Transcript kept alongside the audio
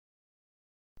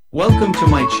Welcome to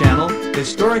my channel,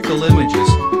 Historical Images,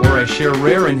 where I share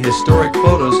rare and historic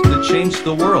photos that changed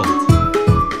the world.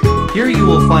 Here you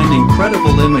will find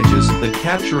incredible images that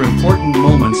capture important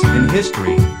moments in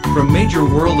history, from major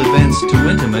world events to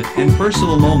intimate and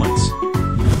personal moments.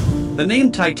 The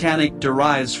name Titanic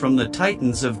derives from the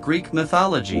Titans of Greek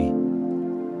mythology.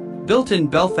 Built in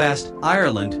Belfast,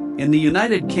 Ireland, in the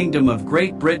United Kingdom of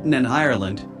Great Britain and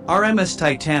Ireland, RMS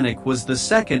Titanic was the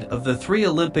second of the three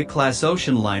Olympic-class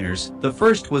ocean liners. The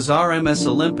first was RMS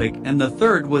Olympic and the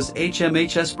third was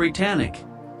HMHS Britannic.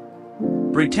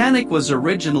 Britannic was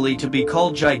originally to be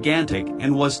called Gigantic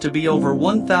and was to be over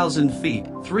 1,000 feet,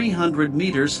 300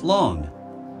 meters long.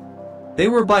 They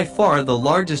were by far the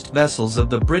largest vessels of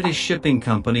the British shipping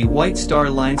company White Star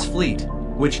Line's fleet,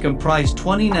 which comprised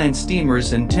 29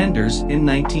 steamers and tenders in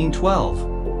 1912.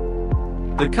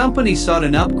 The company sought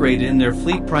an upgrade in their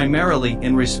fleet primarily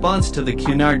in response to the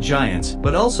Cunard giants,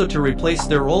 but also to replace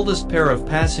their oldest pair of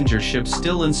passenger ships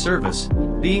still in service,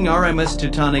 being RMS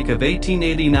Titanic of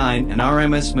 1889 and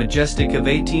RMS Majestic of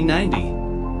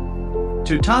 1890.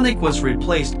 Titanic was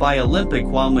replaced by Olympic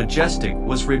while Majestic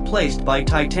was replaced by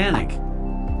Titanic.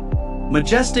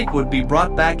 Majestic would be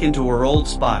brought back into her old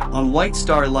spot on White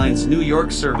Star Line's New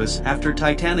York service after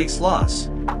Titanic's loss.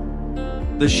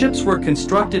 The ships were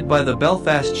constructed by the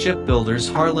Belfast shipbuilders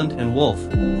Harland and Wolff,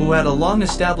 who had a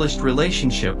long-established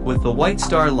relationship with the White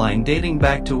Star Line dating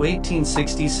back to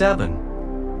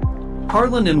 1867.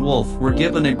 Harland and Wolff were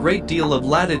given a great deal of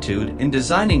latitude in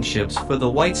designing ships for the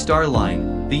White Star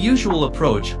Line. The usual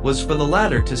approach was for the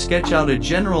latter to sketch out a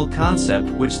general concept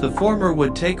which the former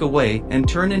would take away and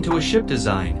turn into a ship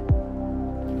design.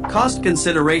 Cost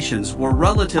considerations were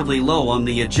relatively low on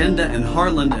the agenda and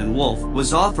Harland and Wolff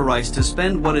was authorized to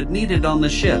spend what it needed on the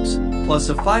ships, plus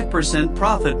a 5%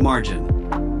 profit margin.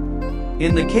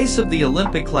 In the case of the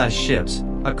Olympic-class ships,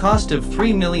 a cost of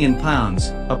 £3 million,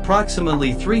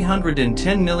 approximately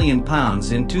 £310 million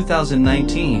in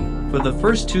 2019, for the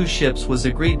first two ships was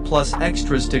agreed plus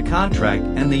extras to contract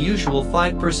and the usual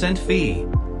 5% fee.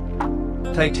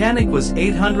 Titanic was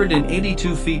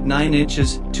 882 feet 9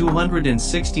 inches,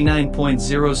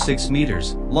 269.06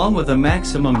 meters, long with a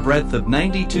maximum breadth of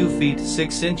 92 feet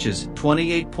 6 inches,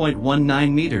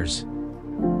 28.19 meters.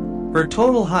 Her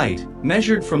total height,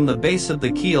 measured from the base of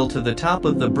the keel to the top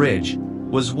of the bridge,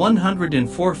 was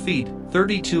 104 feet,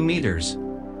 32 meters.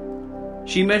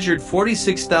 She measured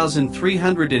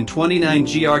 46,329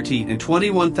 GRT and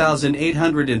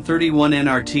 21,831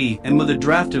 NRT, and with a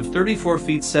draft of 34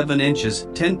 feet 7 inches,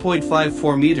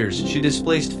 10.54 meters, she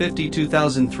displaced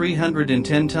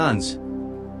 52,310 tons.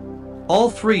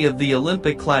 All three of the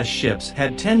Olympic-class ships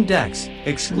had 10 decks,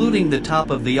 excluding the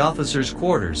top of the officers'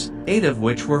 quarters, 8 of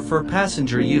which were for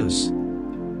passenger use.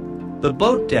 The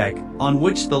boat deck, on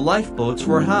which the lifeboats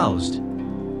were housed.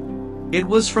 It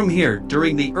was from here,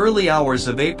 during the early hours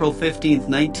of April 15,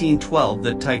 1912,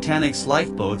 that Titanic's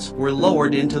lifeboats were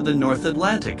lowered into the North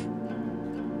Atlantic.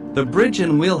 The bridge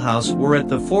and wheelhouse were at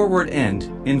the forward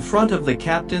end, in front of the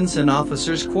captain's and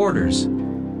officers' quarters.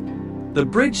 The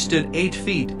bridge stood 8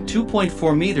 feet,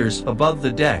 2.4 meters above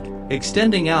the deck,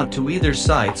 extending out to either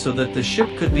side so that the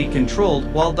ship could be controlled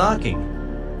while docking.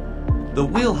 The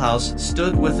wheelhouse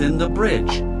stood within the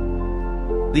bridge.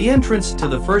 The entrance to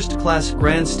the first-class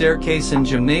grand staircase and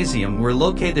gymnasium were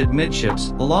located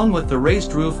midships, along with the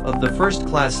raised roof of the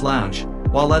first-class lounge,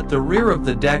 while at the rear of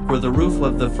the deck were the roof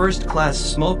of the first-class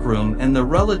smoke room and the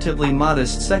relatively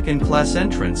modest second-class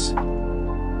entrance.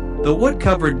 The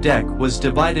wood-covered deck was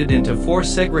divided into 4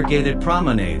 segregated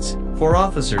promenades, for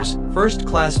officers,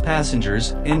 first-class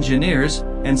passengers, engineers,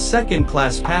 and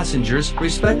second-class passengers,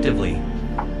 respectively.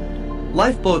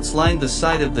 Lifeboats lined the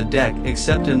side of the deck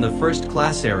except in the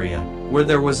first-class area, where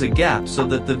there was a gap so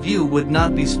that the view would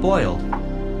not be spoiled.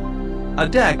 A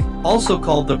deck, also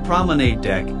called the promenade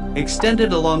deck,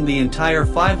 extended along the entire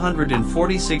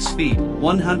 546 feet,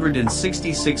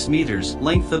 166 meters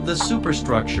length of the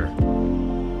superstructure.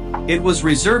 It was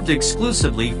reserved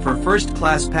exclusively for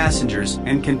first-class passengers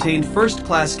and contained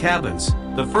first-class cabins,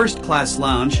 the first-class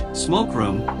lounge, smoke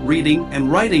room, reading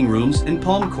and writing rooms and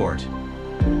palm court.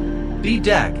 B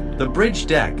deck, the bridge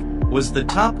deck, was the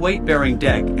top weight-bearing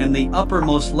deck and the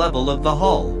uppermost level of the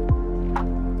hull.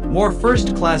 More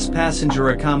first-class passenger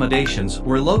accommodations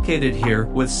were located here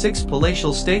with 6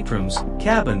 palatial staterooms,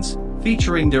 cabins,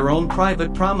 featuring their own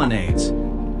private promenades.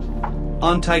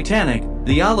 On Titanic,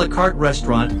 the à la carte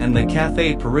restaurant and the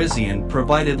Café Parisien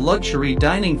provided luxury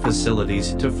dining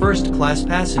facilities to first-class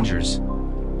passengers.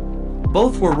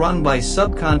 Both were run by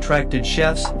subcontracted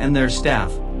chefs and their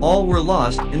staff. All were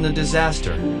lost in the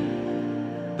disaster.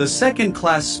 The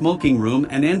second-class smoking room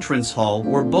and entrance hall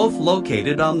were both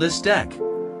located on this deck.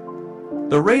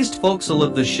 The raised forecastle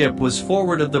of the ship was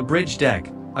forward of the bridge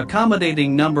deck,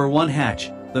 accommodating number 1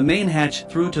 hatch, the main hatch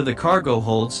through to the cargo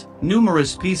holds,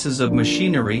 numerous pieces of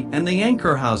machinery and the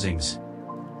anchor housings.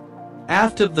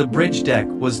 Aft of the bridge deck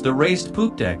was the raised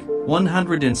poop deck,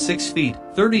 106 feet,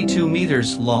 32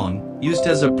 meters long, used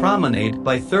as a promenade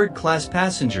by third-class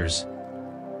passengers.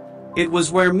 It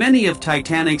was where many of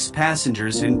Titanic's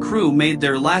passengers and crew made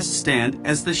their last stand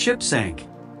as the ship sank.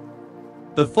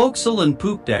 The forecastle and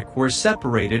poop deck were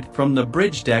separated from the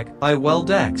bridge deck by well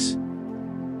decks.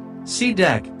 C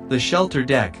deck, the shelter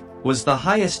deck, was the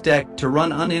highest deck to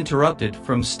run uninterrupted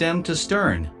from stem to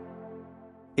stern.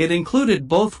 It included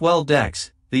both well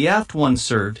decks. The aft one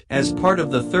served as part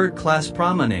of the third-class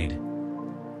promenade.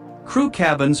 Crew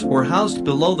cabins were housed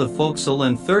below the forecastle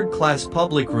and third-class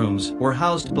public rooms were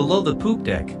housed below the poop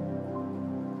deck.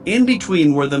 In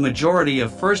between were the majority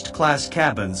of first-class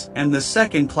cabins and the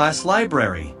second-class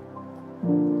library.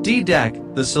 D deck,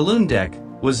 the saloon deck,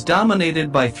 was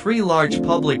dominated by 3 large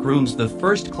public rooms: the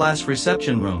first-class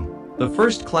reception room, the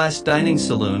first-class dining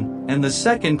saloon, and the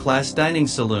second-class dining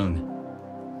saloon.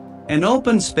 An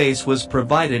open space was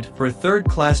provided for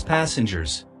third-class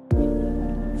passengers.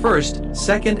 First,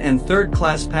 second and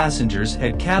third-class passengers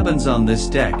had cabins on this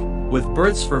deck, with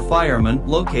berths for firemen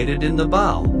located in the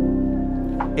bow.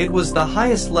 It was the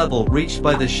highest level reached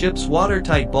by the ship's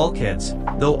watertight bulkheads,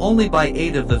 though only by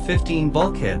 8 of the 15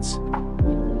 bulkheads.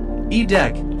 E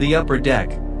deck, the upper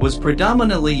deck, was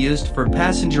predominantly used for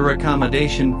passenger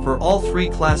accommodation for all 3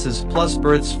 classes, plus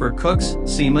berths for cooks,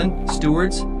 seamen,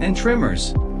 stewards, and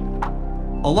trimmers.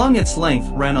 Along its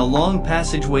length ran a long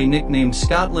passageway nicknamed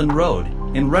Scotland Road,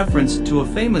 in reference to a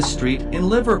famous street in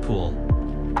Liverpool.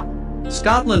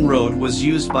 Scotland Road was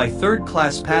used by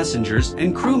third-class passengers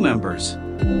and crew members.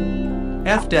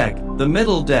 F deck, the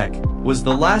middle deck, was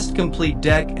the last complete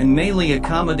deck and mainly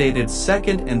accommodated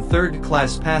second and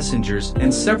third-class passengers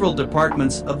and several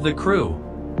departments of the crew.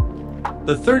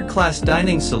 The third-class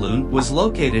dining saloon was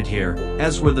located here,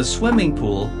 as were the swimming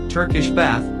pool, Turkish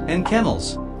bath, and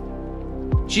kennels.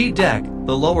 G deck,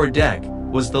 the lower deck,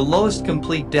 was the lowest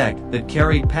complete deck that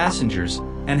carried passengers,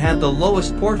 and had the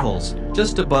lowest portholes,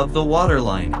 just above the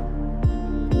waterline.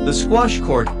 The squash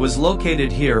court was located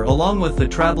here along with the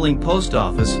traveling post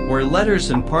office where letters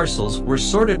and parcels were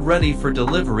sorted ready for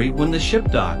delivery when the ship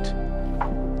docked.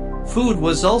 Food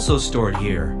was also stored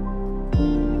here.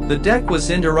 The deck was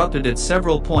interrupted at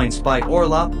several points by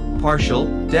orlop, partial,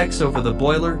 decks over the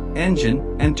boiler,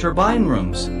 engine, and turbine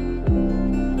rooms.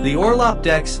 The orlop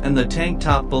decks and the tank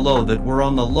top below that were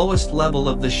on the lowest level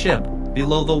of the ship,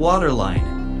 below the waterline.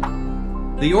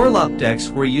 The orlop decks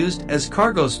were used as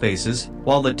cargo spaces,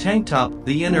 while the tank top,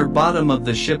 the inner bottom of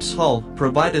the ship's hull,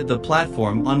 provided the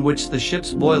platform on which the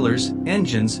ship's boilers,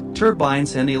 engines,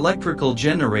 turbines and electrical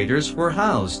generators were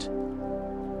housed.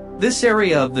 This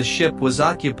area of the ship was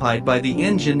occupied by the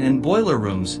engine and boiler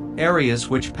rooms, areas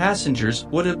which passengers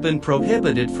would have been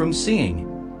prohibited from seeing.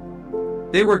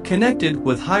 They were connected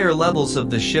with higher levels of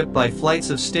the ship by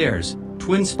flights of stairs.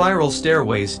 Twin spiral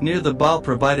stairways near the bow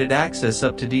provided access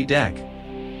up to D deck.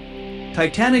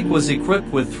 Titanic was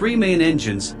equipped with 3 main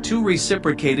engines, 2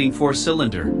 reciprocating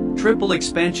 4-cylinder, triple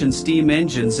expansion steam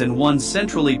engines and 1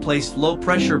 centrally placed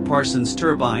low-pressure Parsons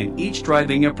turbine, each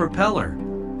driving a propeller.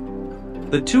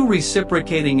 The 2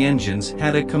 reciprocating engines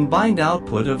had a combined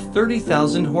output of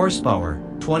 30,000 horsepower,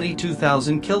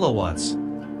 22,000 kilowatts.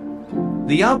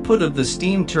 The output of the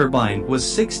steam turbine was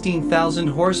 16,000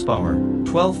 horsepower,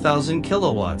 12,000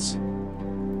 kilowatts.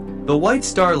 The White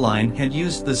Star Line had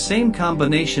used the same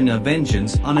combination of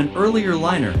engines on an earlier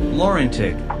liner,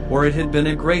 Laurentic, where it had been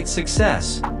a great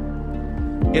success.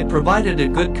 It provided a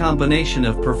good combination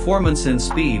of performance and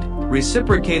speed.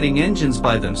 Reciprocating engines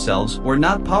by themselves were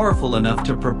not powerful enough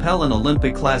to propel an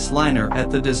Olympic-class liner at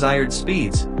the desired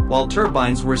speeds, while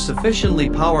turbines were sufficiently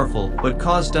powerful but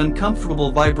caused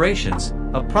uncomfortable vibrations,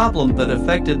 a problem that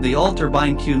affected the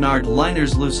all-turbine Cunard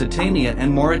liners Lusitania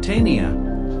and Mauritania.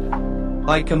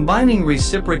 By combining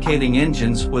reciprocating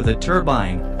engines with a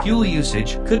turbine, fuel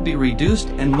usage could be reduced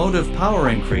and motive power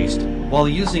increased, while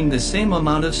using the same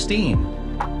amount of steam.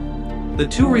 The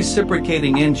 2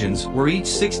 reciprocating engines were each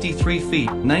 63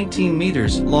 feet 19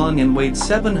 meters long and weighed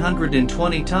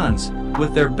 720 tons,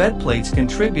 with their bed plates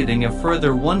contributing a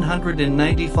further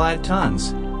 195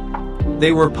 tons.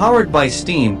 They were powered by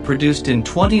steam produced in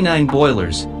 29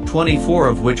 boilers, 24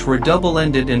 of which were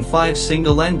double-ended and 5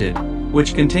 single-ended,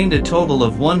 which contained a total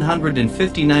of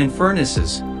 159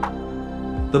 furnaces.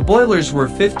 The boilers were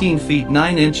 15 feet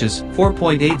 9 inches,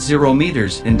 4.80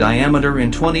 meters in diameter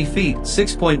and 20 feet,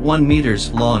 6.1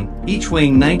 meters long, each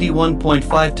weighing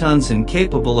 91.5 tons and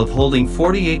capable of holding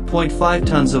 48.5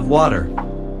 tons of water.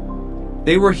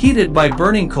 They were heated by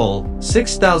burning coal,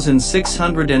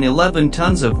 6,611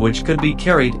 tons of which could be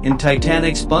carried in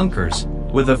Titanic's bunkers,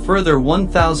 with a further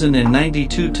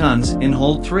 1,092 tons in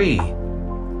Hold 3.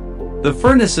 The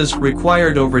furnaces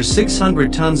required over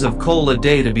 600 tons of coal a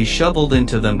day to be shoveled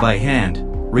into them by hand,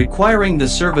 requiring the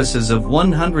services of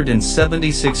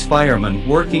 176 firemen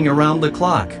working around the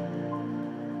clock.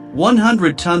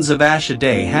 100 tons of ash a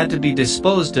day had to be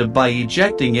disposed of by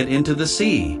ejecting it into the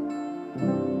sea.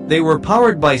 They were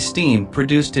powered by steam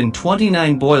produced in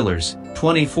 29 boilers,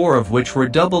 24 of which were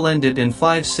double-ended and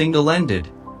 5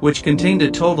 single-ended, which contained a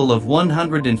total of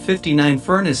 159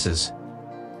 furnaces.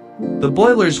 The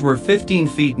boilers were 15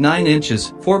 feet 9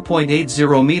 inches,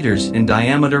 4.80 meters in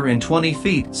diameter and 20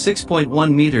 feet,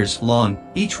 6.1 meters long,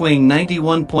 each weighing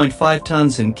 91.5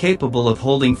 tons and capable of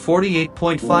holding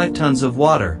 48.5 tons of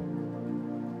water.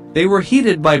 They were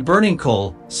heated by burning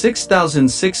coal,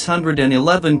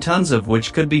 6,611 tons of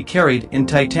which could be carried in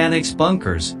Titanic's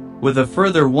bunkers, with a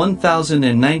further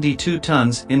 1,092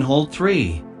 tons in Hold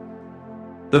 3.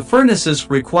 The furnaces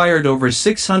required over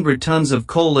 600 tons of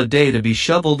coal a day to be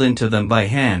shoveled into them by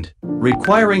hand,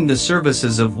 requiring the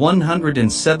services of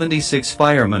 176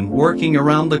 firemen working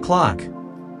around the clock.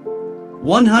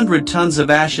 100 tons of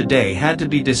ash a day had to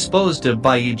be disposed of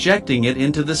by ejecting it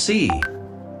into the sea.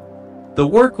 The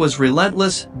work was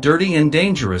relentless, dirty and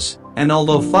dangerous, and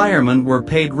although firemen were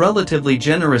paid relatively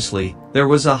generously, there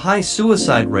was a high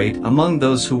suicide rate among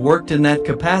those who worked in that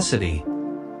capacity.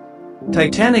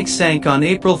 Titanic sank on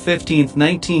April 15,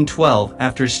 1912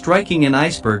 after striking an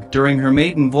iceberg during her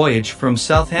maiden voyage from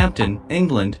Southampton,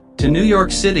 England, to New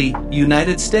York City,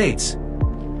 United States.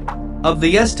 Of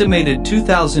the estimated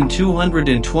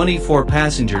 2,224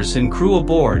 passengers and crew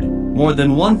aboard, more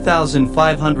than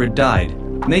 1,500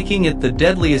 died, making it the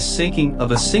deadliest sinking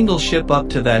of a single ship up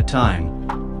to that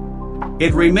time.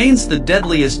 It remains the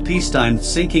deadliest peacetime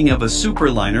sinking of a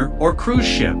superliner or cruise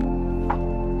ship.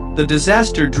 The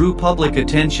disaster drew public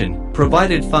attention,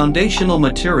 provided foundational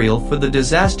material for the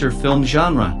disaster film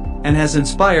genre, and has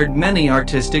inspired many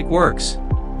artistic works.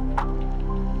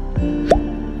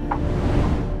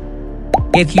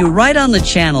 If you write on the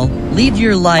channel, leave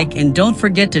your like and don't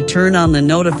forget to turn on the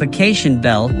notification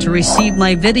bell to receive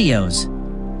my videos.